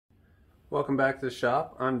Welcome back to the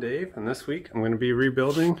shop. I'm Dave, and this week I'm going to be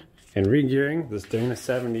rebuilding and regearing this Dana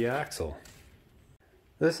 70 axle.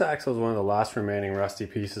 This axle is one of the last remaining rusty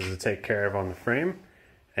pieces to take care of on the frame,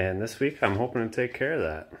 and this week I'm hoping to take care of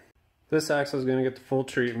that. This axle is going to get the full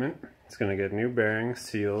treatment. It's going to get new bearings,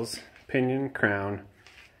 seals, pinion, crown,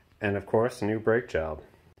 and of course a new brake job.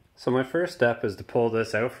 So my first step is to pull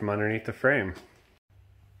this out from underneath the frame.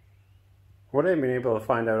 What I've been able to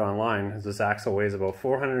find out online is this axle weighs about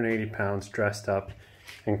 480 pounds dressed up,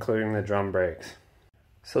 including the drum brakes.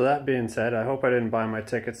 So that being said, I hope I didn't buy my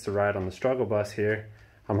tickets to ride on the struggle bus here.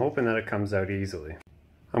 I'm hoping that it comes out easily.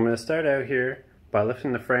 I'm going to start out here by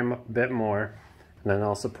lifting the frame up a bit more, and then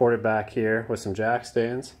I'll support it back here with some jack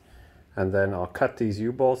stands, and then I'll cut these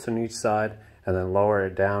U-bolts on each side and then lower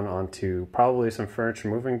it down onto probably some furniture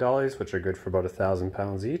moving dollies, which are good for about 1,000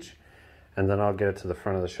 pounds each, and then I'll get it to the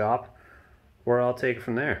front of the shop, where I'll take it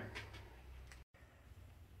from there.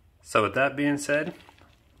 So with that being said,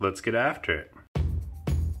 let's get after it.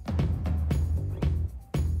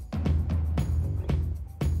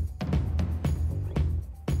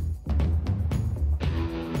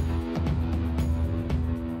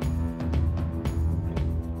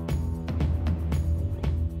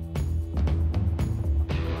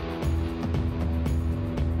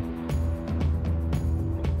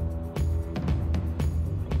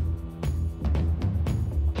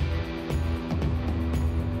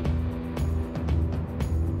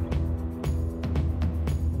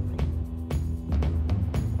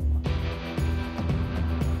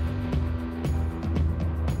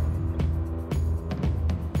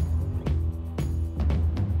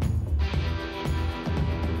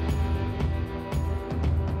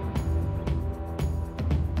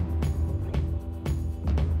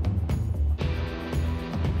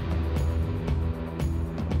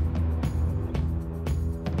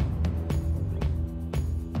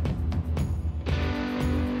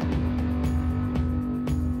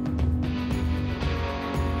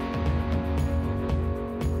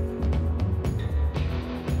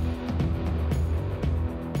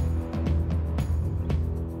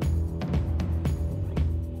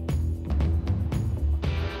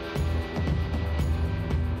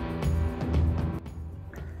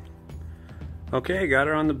 Okay, got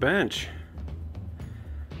her on the bench.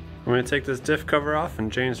 I'm going to take this diff cover off and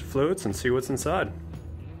change the fluids and see what's inside.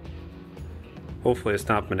 Hopefully it's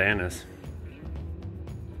not bananas.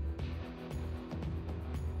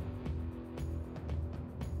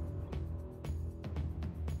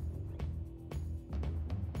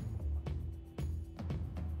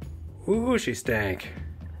 Ooh, she stank.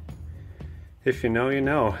 If you know, you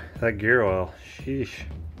know. That gear oil, sheesh.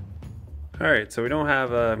 Alright, so we don't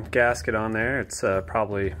have a gasket on there. It's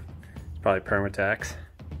probably Permatex.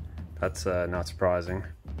 That's not surprising.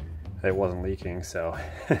 It wasn't leaking, so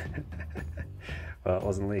well, it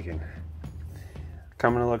wasn't leaking.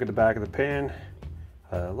 Coming to look at the back of the pan.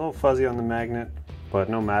 A little fuzzy on the magnet, but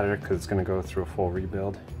no matter because it's going to go through a full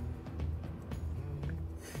rebuild.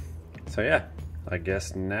 So yeah, I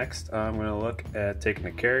guess next I'm going to look at taking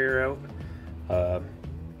the carrier out.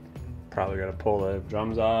 Probably got to pull the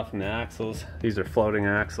drums off and the axles. These are floating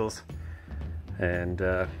axles, and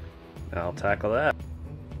I'll tackle that.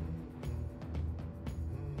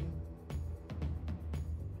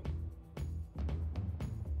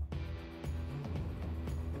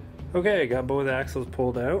 Okay, got both axles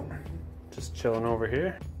pulled out. Just chilling over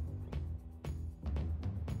here.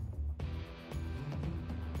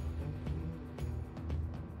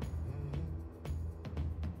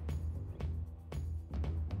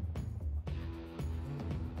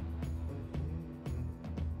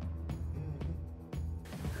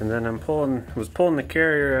 And then I was pulling the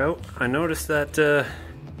carrier out. I noticed that it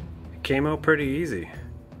came out pretty easy.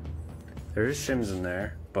 There is shims in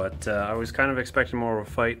there, but I was kind of expecting more of a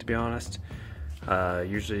fight, to be honest.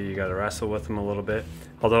 Usually you gotta wrestle with them a little bit.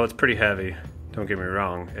 Although it's pretty heavy, don't get me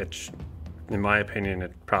wrong. In my opinion,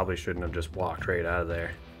 it probably shouldn't have just walked right out of there.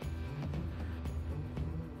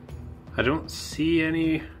 I don't see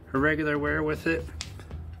any irregular wear with it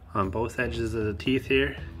on both edges of the teeth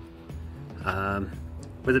here.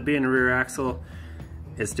 With it being a rear axle,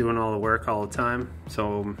 it's doing all the work all the time,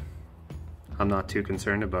 so I'm not too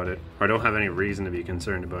concerned about it. Or I don't have any reason to be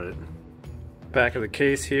concerned about it. Back of the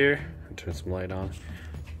case here, I'll turn some light on.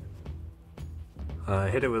 I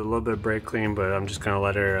hit it with a little bit of brake clean, but I'm just gonna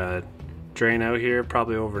let her drain out here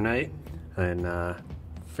probably overnight, and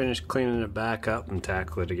finish cleaning it back up and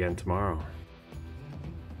tackle it again tomorrow.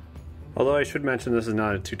 Although I should mention this is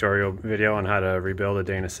not a tutorial video on how to rebuild a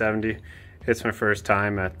Dana 70. It's my first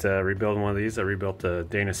time at rebuilding one of these. I rebuilt the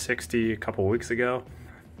Dana 60 a couple weeks ago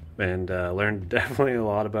and learned definitely a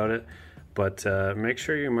lot about it. But make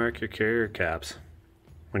sure you mark your carrier caps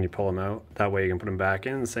when you pull them out. That way you can put them back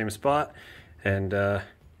in the same spot, and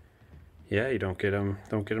yeah, you don't get them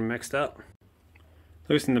mixed up.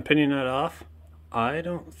 Loosen the pinion nut off. I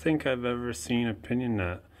don't think I've ever seen a pinion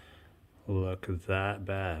nut look that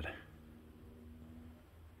bad.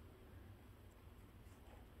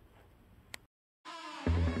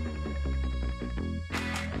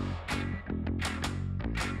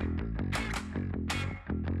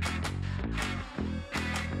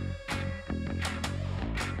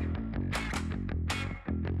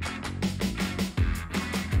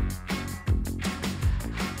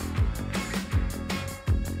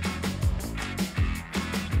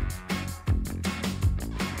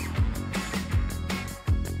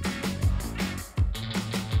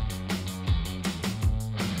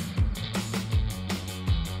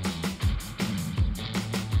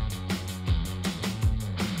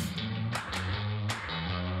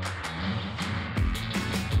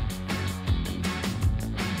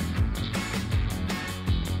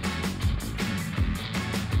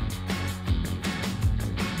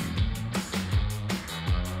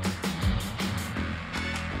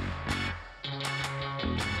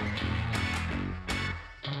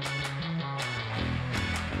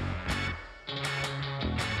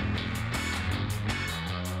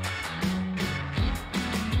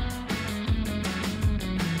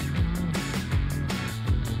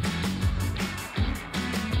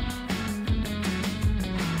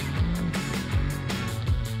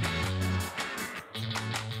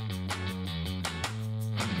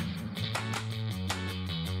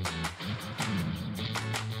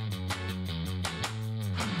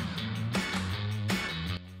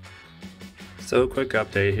 So quick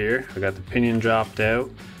update here. I got the pinion dropped out.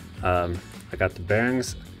 I got the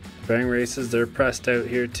bearings, bearing races, they're pressed out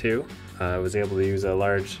here too. I was able to use a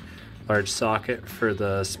large socket for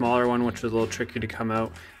the smaller one, which was a little tricky to come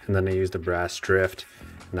out, and then I used a brass drift,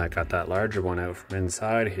 and I got that larger one out from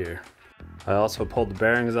inside here. I also pulled the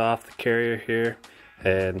bearings off the carrier here,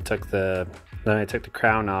 and then I took the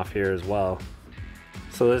crown off here as well.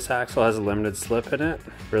 So this axle has a limited slip in it.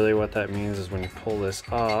 Really what that means is when you pull this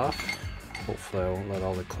off, hopefully I won't let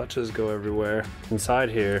all the clutches go everywhere. Inside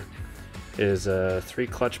here is 3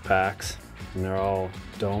 clutch packs, and they're all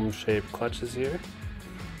dome-shaped clutches here.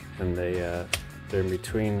 And they're in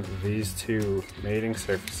between these 2 mating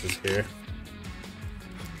surfaces here.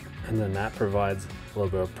 And then that provides a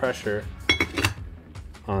little bit of pressure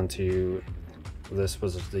onto, this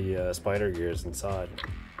was the spider gears inside.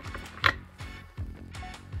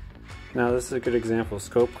 Now this is a good example of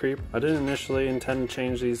scope creep. I didn't initially intend to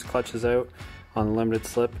change these clutches out on limited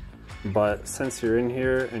slip, but since you're in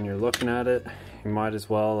here and you're looking at it, you might as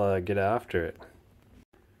well get after it.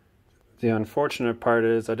 The unfortunate part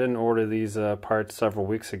is I didn't order these parts several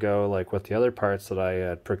weeks ago like with the other parts that I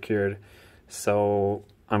had procured, so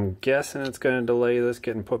I'm guessing it's going to delay this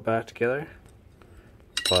getting put back together.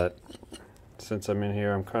 But since I'm in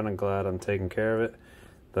here, I'm kind of glad I'm taking care of it.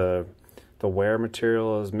 The wear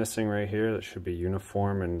material is missing right here. That should be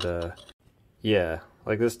uniform, and yeah,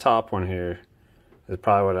 like this top one here is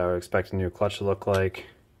probably what I would expect a new clutch to look like.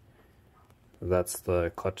 That's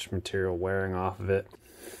the clutch material wearing off of it.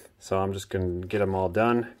 So I'm just gonna get them all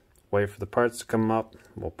done, wait for the parts to come up,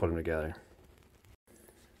 we'll put them together.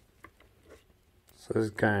 So this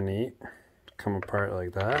is kind of neat. Come apart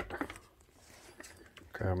like that.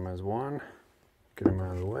 Grab them as one, get them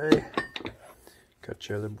out of the way. Got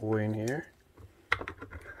your other boy in here.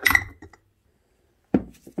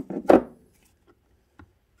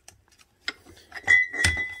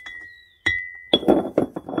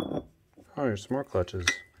 Oh, there's some more clutches.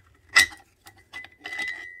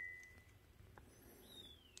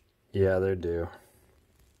 Yeah, they're due.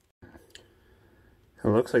 It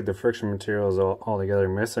looks like the friction material is altogether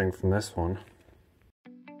missing from this one.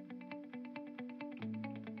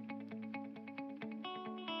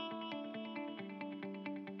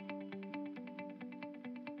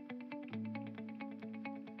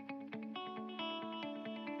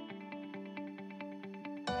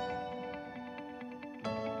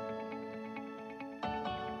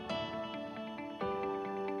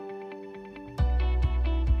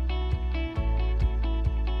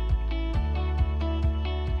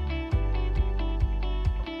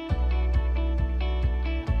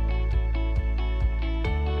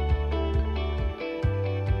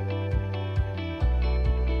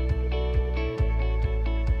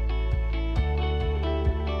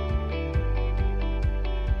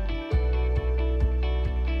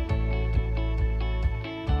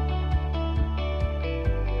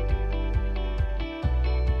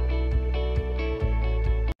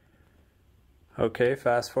 Okay,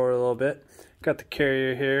 fast forward a little bit. Got the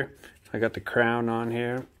carrier here, I got the crown on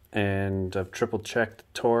here, and I've triple checked the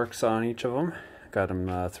torques on each of them. Got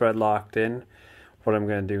them thread locked in. What I'm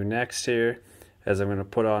going to do next here is I'm going to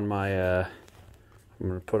put on my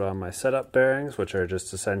setup bearings, which are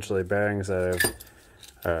just essentially bearings that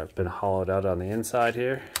have been hollowed out on the inside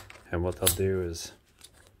here. And what they'll do is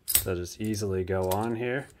they'll just easily go on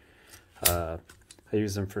here. I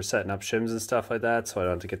use them for setting up shims and stuff like that, so I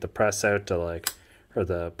don't have to get the press out to or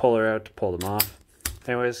the puller out to pull them off.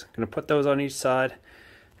 Anyways, I'm going to put those on each side,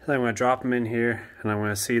 and then I'm going to drop them in here, and I'm going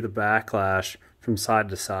to see the backlash from side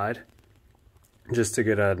to side, just to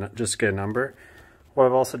get a number. What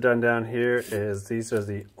I've also done down here is these are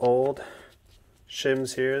the old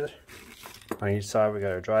shims here. On each side we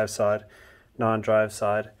got our drive side, non-drive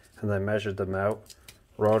side, and then measured them out,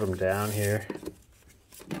 wrote them down here.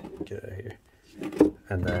 Get out of here.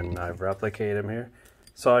 And then I've replicated them here.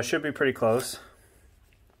 So I should be pretty close,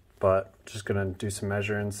 but just gonna do some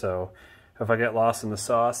measuring, so if I get lost in the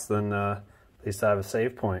sauce, then at least I have a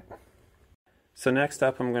save point. So next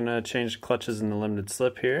up, I'm gonna change the clutches in the limited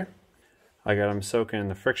slip here. I got them soaking in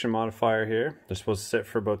the friction modifier here. They're supposed to sit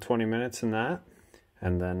for about 20 minutes in that,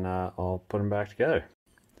 and then I'll put them back together.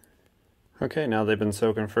 Okay, now they've been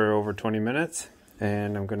soaking for over 20 minutes,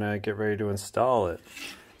 and I'm gonna get ready to install it.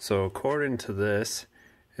 So according to this,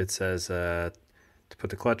 it says to put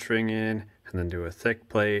the clutch ring in, and then do a thick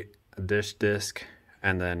plate, a dish disc,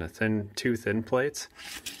 and then two thin plates.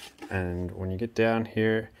 And when you get down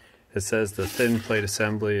here, it says the thin plate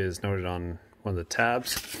assembly is noted on one of the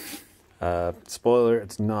tabs. Spoiler,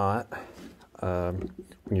 it's not. When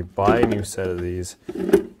you buy a new set of these,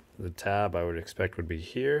 the tab I would expect would be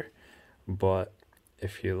here, but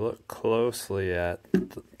if you look closely at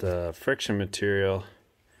the friction material,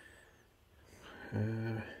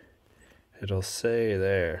 it'll say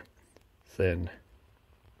there, thin.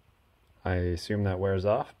 I assume that wears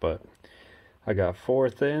off, but I got 4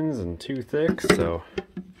 thins and 2 thicks, so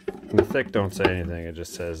the thick don't say anything, it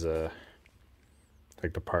just says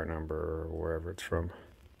like the part number or wherever it's from.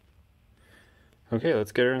 Okay,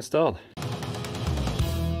 let's get her installed.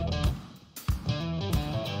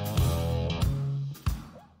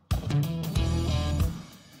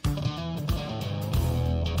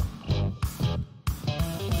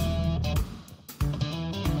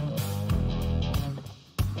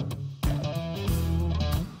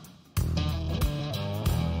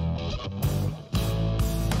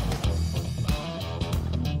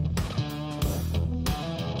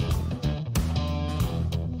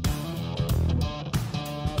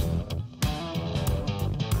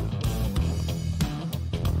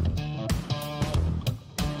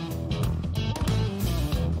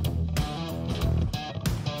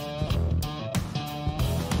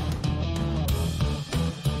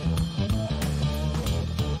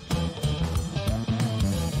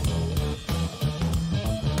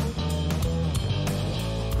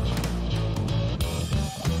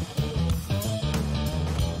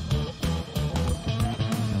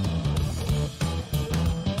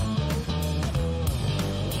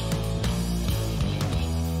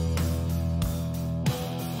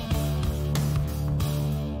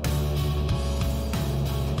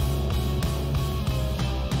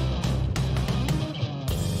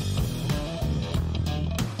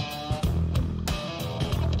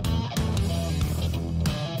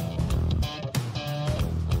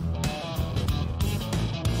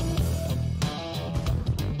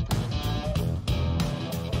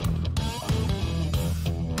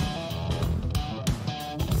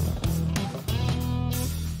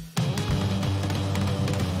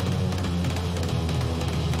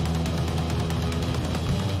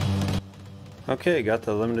 Okay, got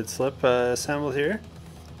the limited slip assembled here,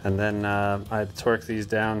 and then I had to torque these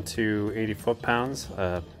down to 80 foot-pounds.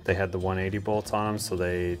 They had the 180 bolts on them, so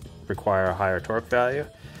they require a higher torque value,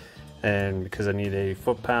 and because I need 80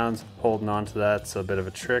 foot-pounds, holding on to that's a bit of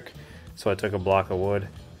a trick, so I took a block of wood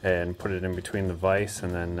and put it in between the vise,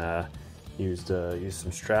 and then used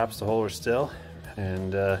some straps to hold her still,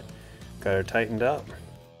 and got her tightened up.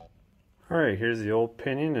 Alright, here's the old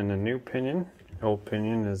pinion and the new pinion. The old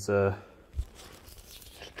pinion is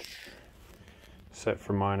set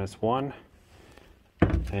for -1,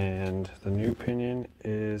 and the new pinion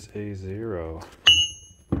is a 0.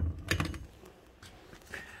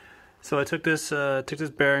 So I took this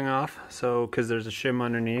bearing off, so because there's a shim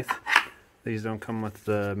underneath. These don't come with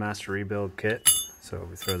the master rebuild kit, so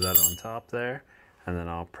we throw that on top there, and then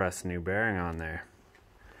I'll press a new bearing on there,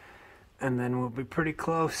 and then we'll be pretty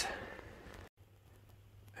close.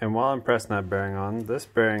 And while I'm pressing that bearing on, this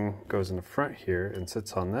bearing goes in the front here and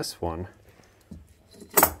sits on this one.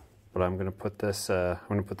 but I'm gonna put this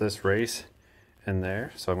race in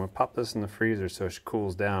there. So I'm gonna pop this in the freezer so it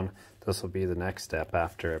cools down. This will be the next step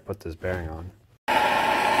after I put this bearing on.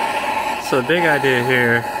 So the big idea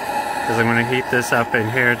here is I'm gonna heat this up in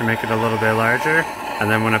here to make it a little bit larger, and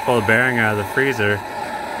then when I pull the bearing out of the freezer,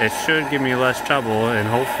 it should give me less trouble and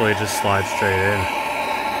hopefully just slide straight in.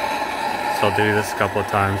 So I'll do this a couple of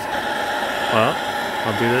times. Well,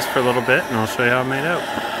 I'll do this for a little bit and I'll show you how it made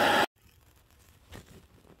out.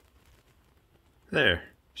 There,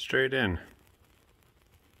 straight in.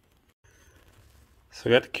 So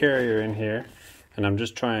I got the carrier in here, and I'm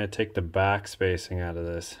just trying to take the back spacing out of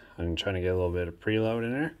this. I'm trying to get a little bit of preload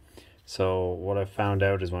in there. So what I found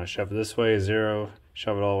out is when I shove it this way, 0,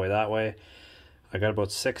 shove it all the way that way, I got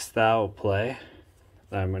about 6 thou play.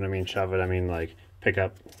 When I mean shove it, I mean like pick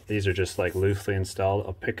up. These are just like loosely installed.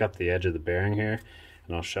 I'll pick up the edge of the bearing here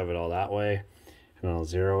and I'll shove it all that way, and I'll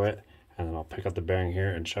 0 it, and then I'll pick up the bearing here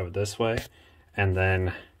and shove it this way, and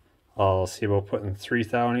then I'll see about putting 3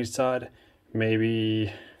 thou on each side,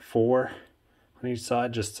 maybe 4 on each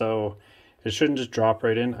side, just so it shouldn't just drop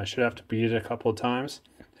right in. I should have to beat it a couple of times,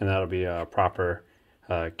 and that'll be a proper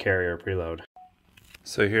carrier preload.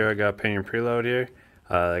 So here I got pinion preload here.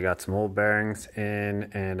 I got some old bearings in,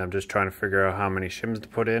 and I'm just trying to figure out how many shims to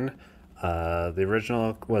put in. The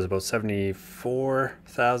original was about 74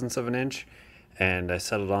 thousandths of an inch, and I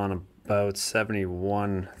settled on about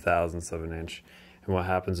 71 thousandths of an inch. And what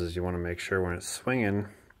happens is you want to make sure when it's swinging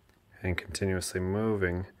and continuously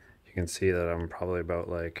moving, you can see that I'm probably about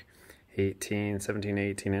like 17,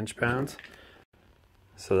 18 inch-pounds.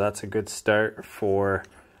 So that's a good start for,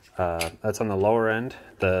 that's on the lower end.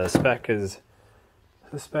 The spec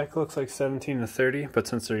looks like 17 to 30, but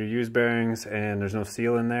since they're used bearings and there's no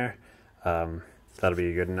seal in there, that'll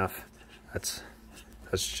be good enough. That's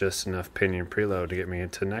just enough pinion preload to get me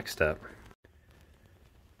into the next step.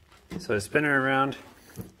 So I spin her around,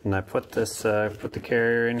 and I put this, put the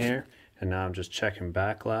carrier in here, and now I'm just checking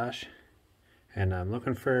backlash, and I'm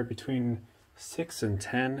looking for between 6 and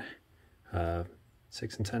 10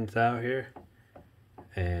 thou here,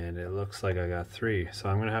 and it looks like I got 3, so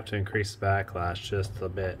I'm gonna have to increase the backlash just a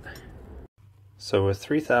bit. So with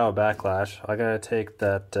 3 thou backlash, I gotta take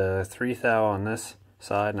that 3 thou on this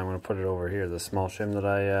side, and I'm gonna put it over here, the small shim that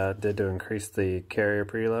I did to increase the carrier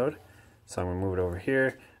preload. So I'm gonna move it over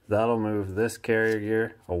here. That'll move this carrier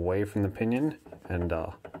gear away from the pinion, and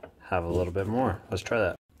I'll have a little bit more. Let's try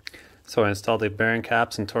that. So I installed the bearing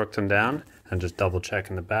caps and torqued them down, and just double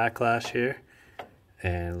checking the backlash here,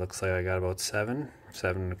 and it looks like I got about 7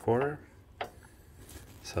 1/4.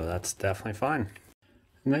 So that's definitely fine.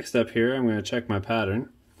 Next up here, I'm going to check my pattern.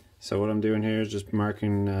 So what I'm doing here is just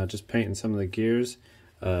marking, just painting some of the gears,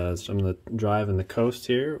 some of the drive and the coast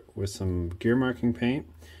here with some gear marking paint.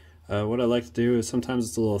 What I like to do is sometimes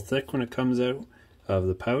it's a little thick when it comes out of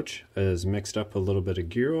the pouch, is mixed up a little bit of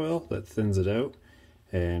gear oil that thins it out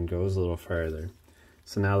and goes a little farther.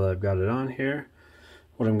 So now that I've got it on here,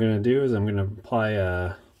 what I'm going to do is I'm going to apply,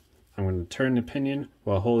 I'm going to turn the pinion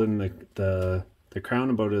while holding the crown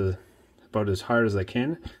about as hard as I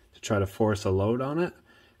can to try to force a load on it,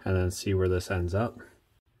 and then see where this ends up.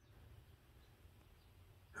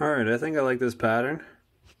 Alright, I think I like this pattern,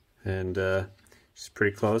 and it's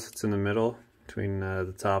pretty close. It's in the middle between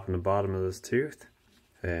the top and the bottom of this tooth.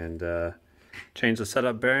 And change the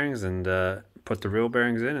setup bearings and put the real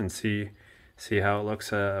bearings in and see how it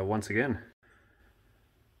looks once again.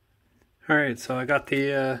 Alright, so I got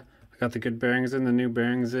the good bearings in, the new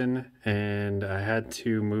bearings in, and I had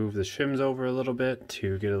to move the shims over a little bit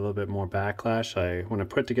to get a little bit more backlash. When I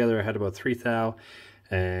put it together, I had about 3 thou,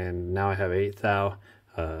 and now I have 8 thou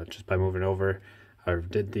just by moving over. I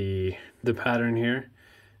did the pattern here,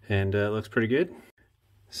 and it looks pretty good.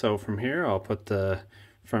 So from here, I'll put the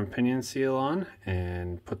front pinion seal on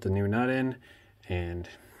and put the new nut in and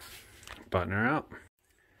button her up.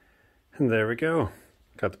 And there we go.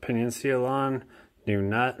 Got the pinion seal on, new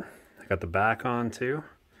nut. I got the back on too.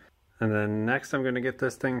 And then next I'm going to get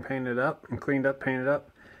this thing painted up and cleaned up, painted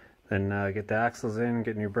up. Then get the axles in,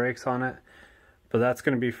 get new brakes on it. But that's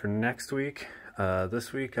going to be for next week.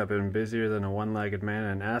 This week I've been busier than a one-legged man in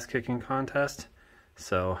an ass-kicking contest.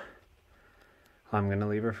 So I'm going to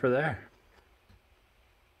leave her for there.